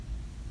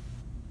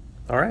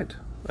All right.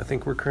 I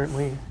think we're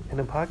currently in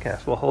a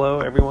podcast. Well, hello,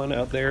 everyone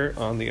out there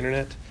on the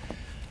internet.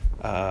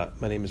 My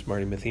name is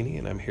Marty Matheny,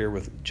 and I'm here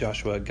with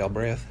Joshua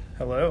Galbraith.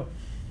 Hello.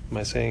 Am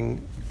I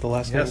saying the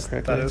last name correctly?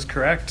 Yes, that is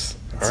correct.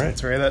 All right.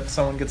 It's rare that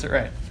someone gets it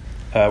right.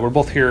 We're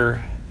both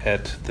here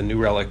at the New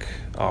Relic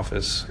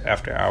office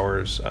after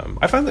hours.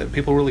 I find that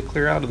people really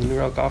clear out of the New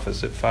Relic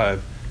office at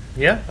 5.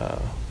 Yeah.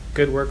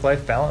 Good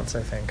work-life balance,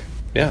 I think.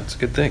 Yeah, it's a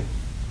good thing.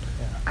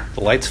 Yeah.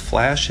 The lights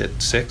flash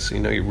at 6. You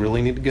know you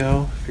really need to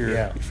go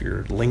if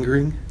you're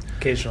lingering.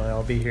 Occasionally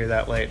I'll be here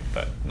that late,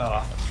 but not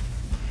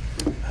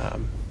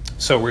often.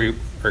 So we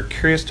are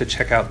curious to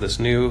check out this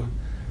new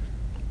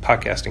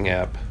podcasting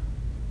app,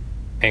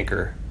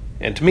 Anchor.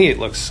 And to me, it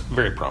looks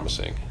very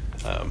promising.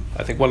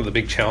 I think one of the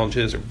big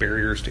challenges or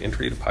barriers to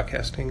entry to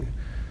podcasting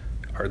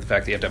are the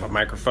fact that you have to have a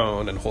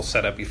microphone and a whole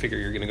setup. You figure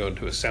you're going to go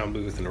into a sound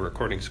booth in a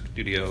recording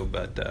studio.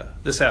 But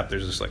this app,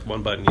 there's just like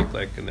one button you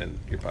click and then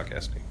you're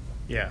podcasting.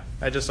 Yeah.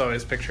 I just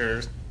always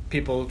picture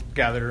people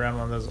gathered around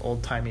one of those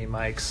old-timey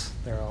mics.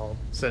 They're all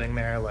sitting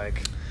there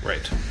like...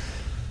 Right.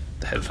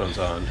 The headphones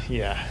on.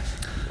 Yeah.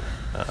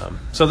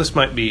 So this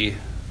might be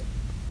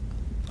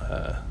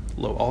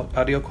low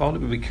audio quality.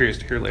 We'd be curious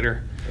to hear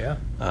later. Yeah.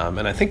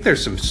 And I think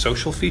there's some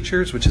social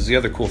features, which is the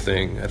other cool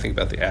thing I think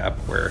about the app,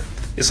 where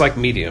it's like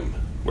Medium,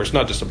 where it's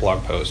not just a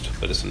blog post,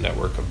 but it's a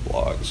network of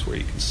blogs where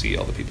you can see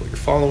all the people you're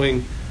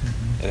following,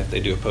 and if they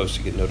do a post,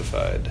 you get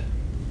notified.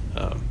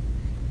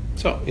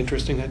 So,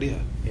 interesting idea.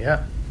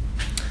 Yeah.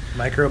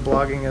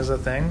 Microblogging is a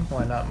thing.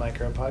 Why not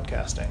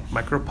micro-podcasting?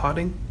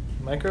 Micropoding?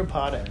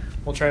 Micro-podding.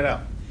 We'll try it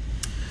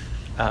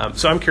out.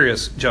 So I'm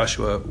curious,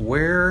 Joshua,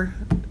 where...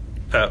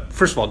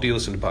 first of all, do you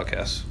listen to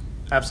podcasts?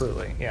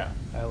 Absolutely, yeah.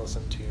 I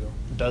listen to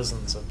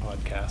dozens of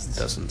podcasts.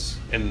 Dozens.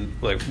 And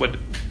like,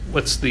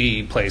 what's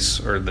the place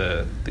or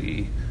the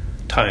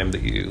time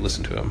that you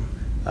listen to them?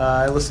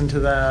 I listen to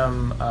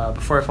them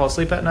before I fall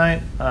asleep at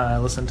night. I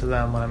listen to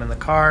them when I'm in the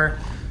car,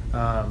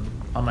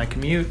 on my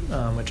commute,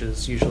 which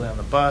is usually on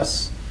the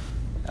bus.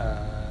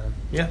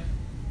 Yeah.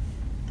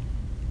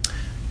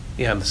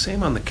 Yeah, I'm the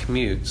same on the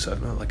commute, so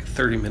I've got like a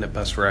 30-minute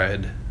bus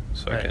ride,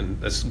 so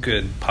Right. that's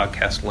good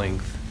podcast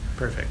length.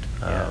 Perfect.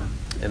 Yeah.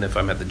 And if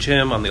I'm at the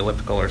gym on the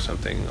elliptical or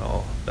something,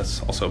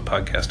 that's also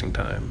podcasting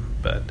time.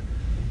 But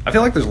I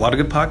feel like there's a lot of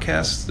good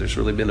podcasts. There's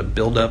really been a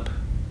buildup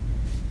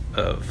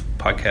of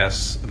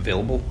podcasts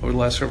available over the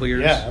last several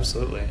years. Yeah,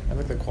 absolutely. I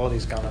think the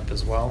quality's gone up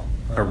as well.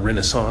 A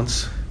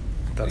renaissance,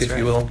 That's if right.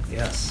 you will.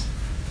 Yes.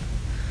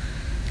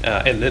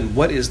 And then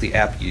what is the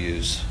app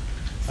use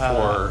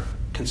for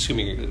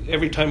consuming?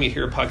 Every time you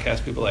hear a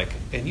podcast, people are like,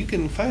 and you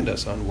can find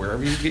us on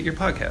wherever you get your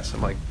podcasts.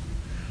 I'm like,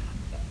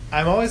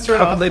 I'm always thrown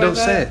How come off they by don't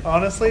that, say it?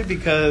 honestly,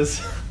 because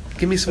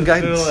give me some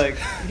I feel guidance. like,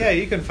 yeah,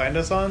 you can find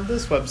us on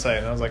this website.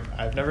 And I was like,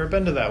 I've never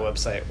been to that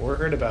website or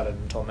heard about it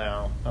until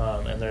now.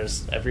 And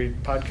there's every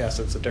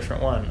podcast, it's a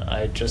different one.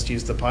 I just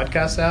used the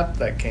podcast app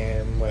that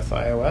came with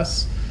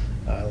iOS.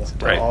 I listened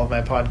to all of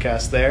my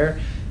podcasts there.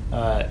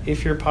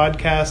 If your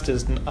podcast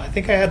is, I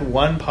think I had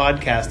one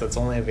podcast that's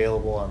only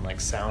available on like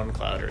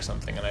SoundCloud or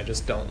something, and I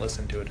just don't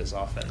listen to it as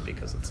often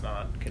because it's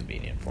not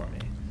convenient for me.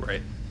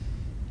 Right.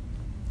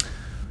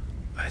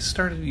 I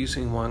started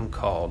using one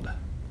called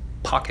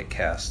Pocket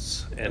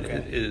Casts, and Okay.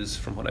 it is,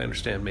 from what I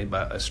understand, made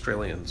by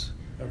Australians.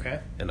 Okay.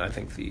 And I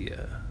think the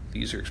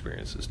user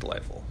experience is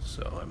delightful.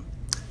 So I'm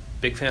a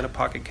big fan of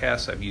Pocket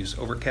Casts. I've used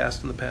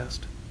Overcast in the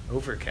past.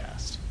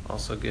 Overcast.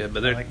 Also good.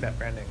 But I like that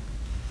branding.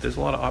 there's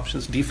a lot of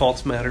options.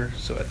 Defaults matter.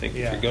 So I think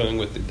Yeah, if you're going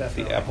with the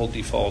definitely. Apple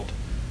default,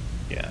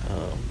 Yeah.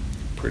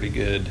 pretty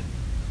good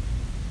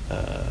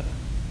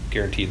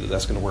guarantee that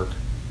that's going to work.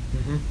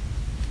 Mm-hmm.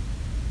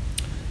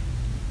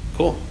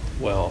 Cool.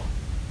 Well,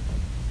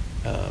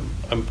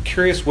 I'm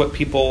curious what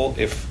people,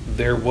 if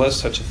there was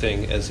such a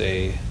thing as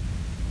a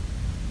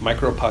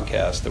micro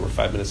podcast that were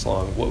 5 minutes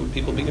long, what would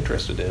people be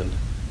interested in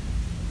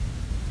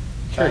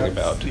hearing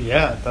about?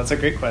 Yeah, that's a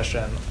great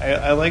question.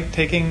 I like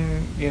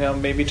taking,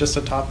 maybe just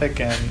a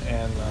topic and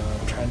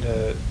trying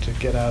to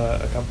get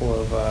out a couple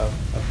of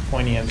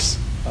poignant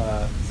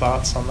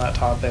thoughts on that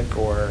topic,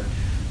 or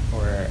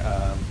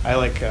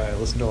I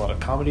listen to a lot of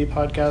comedy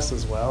podcasts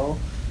as well,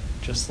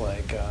 just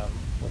like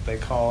what they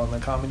call in the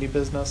comedy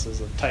business is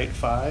a tight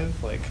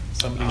five, like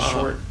somebody's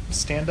short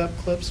stand-up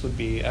clips would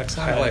be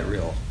excellent. Highlight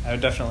reel. I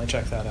would definitely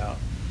check that out.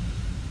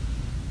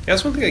 Yeah,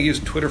 that's one thing I use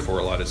Twitter for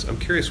a lot, is I'm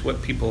curious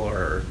what people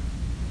are,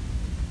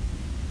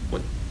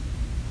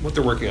 what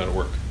they're working on at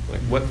work.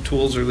 Like, what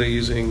tools are they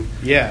using?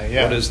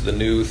 Yeah. What is the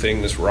new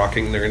thing that's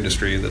rocking their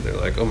industry that they're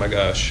like, oh my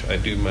gosh, I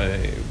do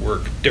my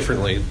work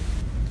differently,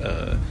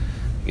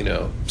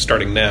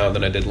 starting now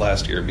than I did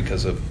last year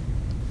because of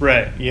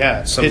Right,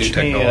 yeah. some new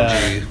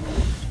technology.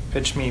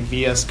 Pitch me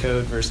VS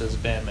Code versus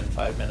Vim in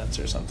 5 minutes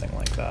or something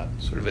like that.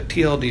 Sort of a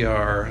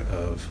TLDR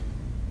of,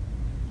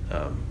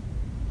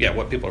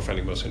 what people are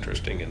finding most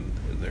interesting in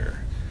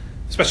their,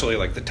 especially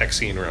like the tech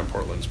scene around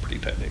Portland's pretty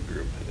tight-knit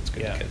group, and it's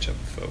good to catch up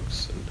with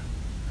folks and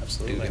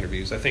Absolutely. do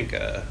interviews. I think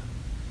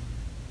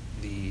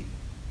the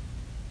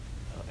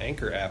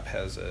Anchor app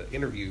has an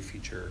interview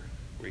feature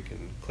where you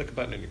can click a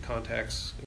button in your contacts